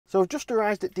So I've just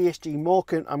arrived at DSG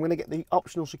Morecambe. I'm going to get the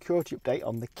optional security update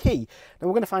on the key. Now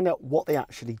we're going to find out what they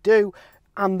actually do.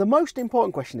 And the most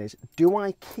important question is, do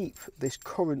I keep this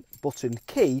current button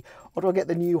key, or do I get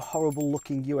the new horrible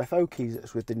looking UFO key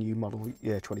that's with the new model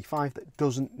year 25 that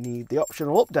doesn't need the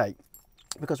optional update?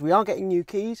 Because we are getting new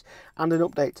keys and an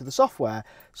update to the software.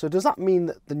 So does that mean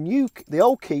that the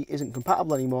old key isn't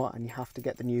compatible anymore and you have to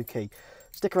get the new key?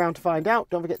 Stick around to find out.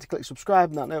 Don't forget to click subscribe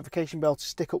and that notification bell to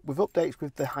stick up with updates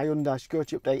with the Hyundai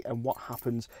security update and what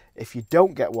happens if you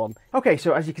don't get one. Okay,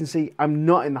 so as you can see, I'm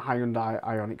not in the Hyundai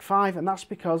Ioniq 5, and that's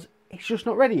because it's just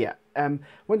not ready yet.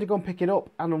 Went to go and pick it up,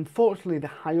 and unfortunately the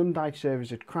Hyundai service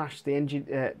had crashed.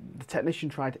 The technician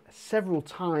tried several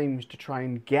times to try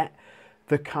and get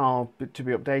the car to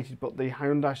be updated, but the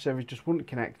Hyundai service just wouldn't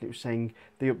connect. It was saying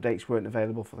the updates weren't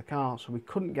available for the car, so we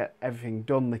couldn't get everything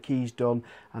done, the keys done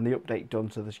and the update done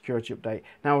to the security update.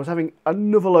 Now I was having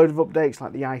another load of updates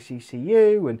like the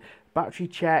ICCU and battery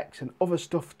checks and other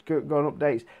stuff going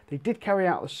updates. They did carry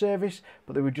out the service,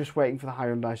 but they were just waiting for the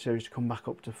Hyundai service to come back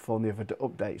up to perform the other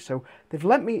updates. So they've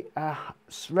lent me a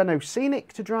Renault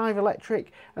Scenic to drive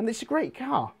electric, and it's a great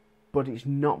car, but it's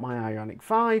not my Ioniq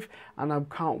 5, and I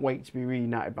can't wait to be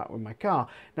reunited back with my car.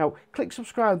 Now, click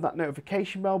subscribe with that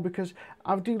notification bell, because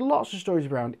I do lots of stories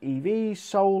around EVs,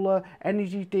 solar,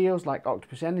 energy deals like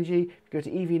Octopus Energy. If you go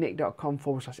to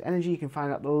evnic.com/energy, you can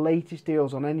find out the latest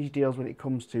deals on energy deals when it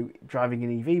comes to driving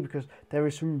an EV, because there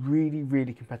is some really,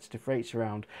 really competitive rates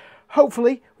around.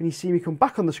 Hopefully, when you see me come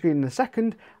back on the screen in a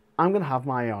second, I'm going to have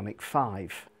my Ioniq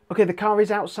 5. Okay, the car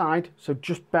is outside, so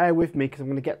just bear with me because I'm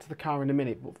going to get to the car in a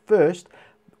minute. But first,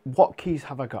 what keys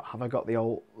have I got? Have I got the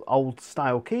old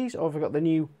style keys, or have I got the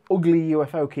new ugly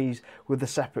UFO keys with the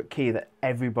separate key that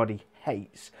everybody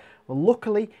hates? Well,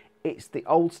 luckily, it's the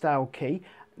old style key.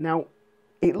 Now,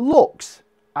 it looks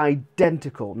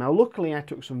identical. Now, luckily, I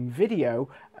took some video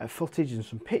footage and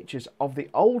some pictures of the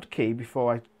old key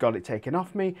before I got it taken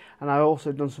off me, and I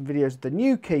also done some videos of the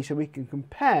new key so we can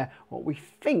compare what we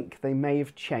think they may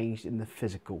have changed in the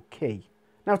physical key.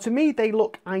 Now, to me, they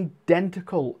look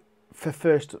identical for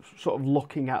first sort of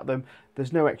looking at them.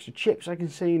 There's no extra chips I can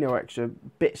see, no extra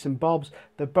bits and bobs.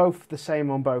 They're both the same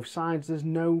on both sides. There's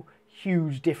no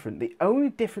huge difference. The only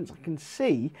difference I can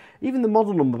see, even the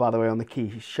model number, by the way, on the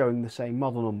key is showing the same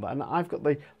model number, and I've got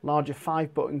the larger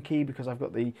 5-button key because I've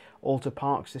got the auto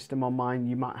park system on mine.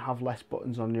 You might have less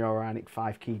buttons on your Ioniq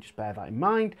 5 key, just bear that in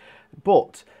mind.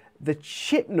 But the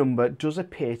chip number does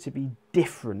appear to be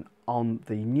different on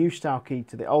the new style key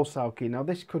to the old style key. Now,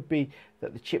 this could be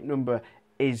that the chip number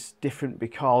is different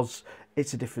because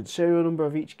it's a different serial number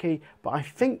of each key, but I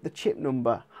think the chip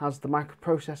number has the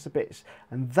microprocessor bits,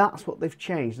 and that's what they've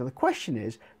changed. Now the question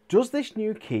is, does this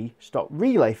new key stop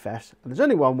relay thefts? And there's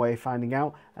only one way of finding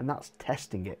out, and that's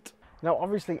testing it. Now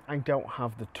obviously I don't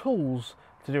have the tools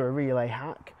to do a relay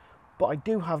hack, but I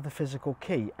do have the physical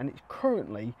key, and it's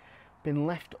currently been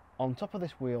left on top of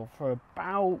this wheel for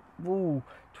about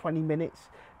 20 minutes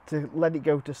to let it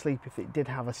go to sleep if it did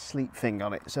have a sleep thing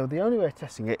on it. So the only way of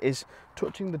testing it is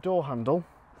touching the door handle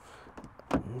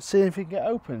and seeing if it get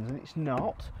opens, and it's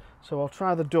not. So I'll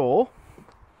try the door,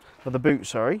 or the boot,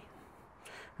 sorry.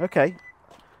 Okay.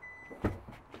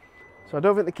 So I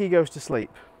don't think the key goes to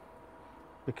sleep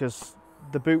because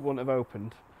the boot wouldn't have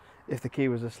opened if the key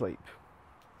was asleep.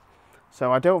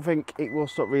 So I don't think it will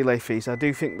stop relay fees. I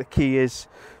do think the key is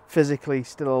physically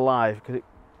still alive because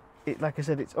it, like I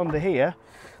said, it's under here.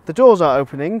 The doors are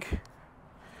opening,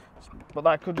 but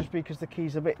that could just be because the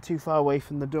key's a bit too far away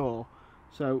from the door.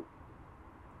 So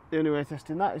the only way of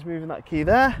testing that is moving that key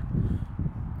there.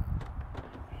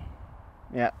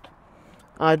 Yeah,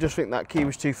 I just think that key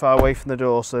was too far away from the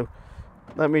door, so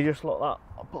let me just lock that.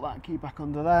 I'll put that key back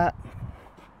under there.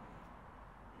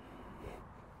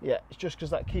 Yeah, it's just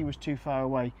because that key was too far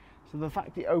away. So the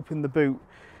fact it opened the boot,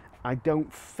 I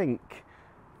don't think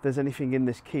there's anything in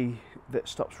this key that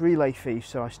stops relay thieves,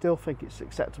 so I still think it's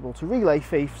acceptable to relay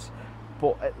thieves,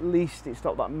 but at least it's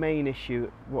not that main issue,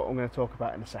 what I'm going to talk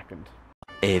about in a second.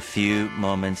 A few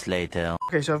moments later.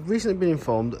 Okay, so I've recently been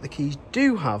informed that the keys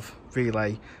do have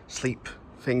relay sleep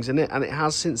things in it, and it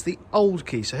has since the old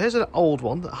key. So here's an old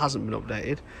one that hasn't been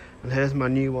updated, and here's my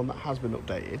new one that has been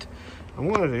updated. And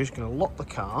what I'm going to do is going to lock the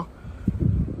car,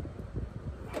 and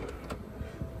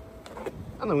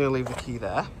I'm going to leave the key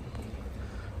there.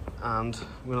 And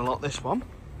I'm going to lock this one.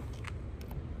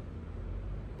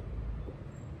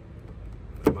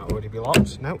 It might already be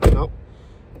locked. No, no.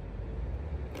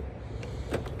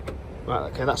 Right,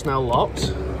 okay, that's now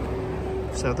locked.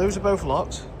 So those are both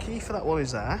locked. Key for that one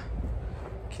is there.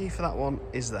 Key for that one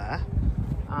is there.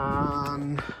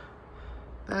 And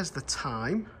there's the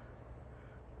time.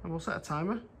 And we'll set a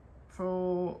timer.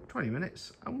 for 20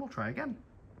 minutes and we'll try again.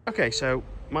 Okay, so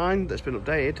mine that's been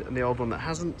updated and the old one that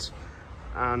hasn't,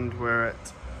 and we're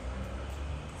at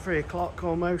 3 o'clock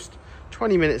almost.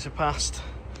 20 minutes have passed.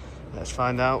 Let's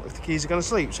find out if the keys are going to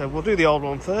sleep. So we'll do the old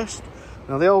one first.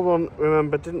 Now the old one,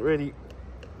 remember, didn't really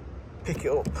pick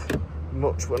it up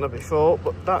much when I before,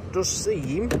 but that does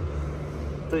seem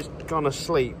that it's gone to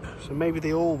sleep. So maybe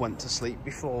they all went to sleep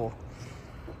before,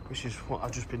 which is what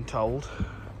I've just been told.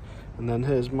 And then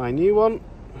here's my new one.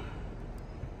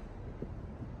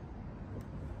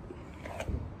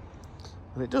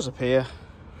 And it does appear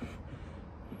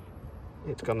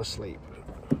it's gone to sleep.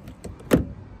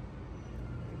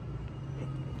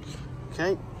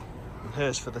 Okay, and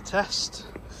here's for the test.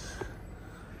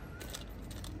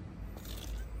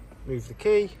 Move the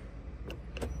key.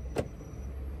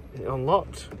 It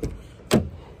unlocked.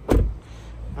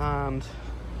 And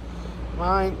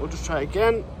mine, we'll just try it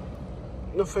again.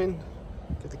 Nothing.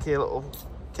 Give the key a little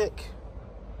kick.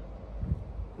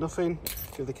 Nothing.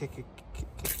 Give the kick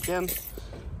again.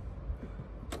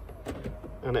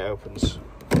 And it opens.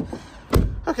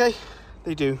 Okay,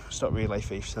 they do stop relay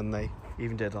thieves, and they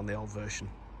even did on the old version.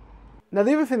 Now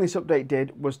the other thing this update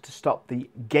did was to stop the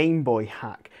Gameboy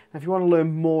hack. Now if you want to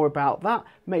learn more about that,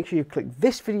 make sure you click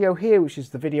this video here, which is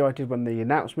the video I did when the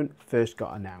announcement first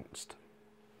got announced.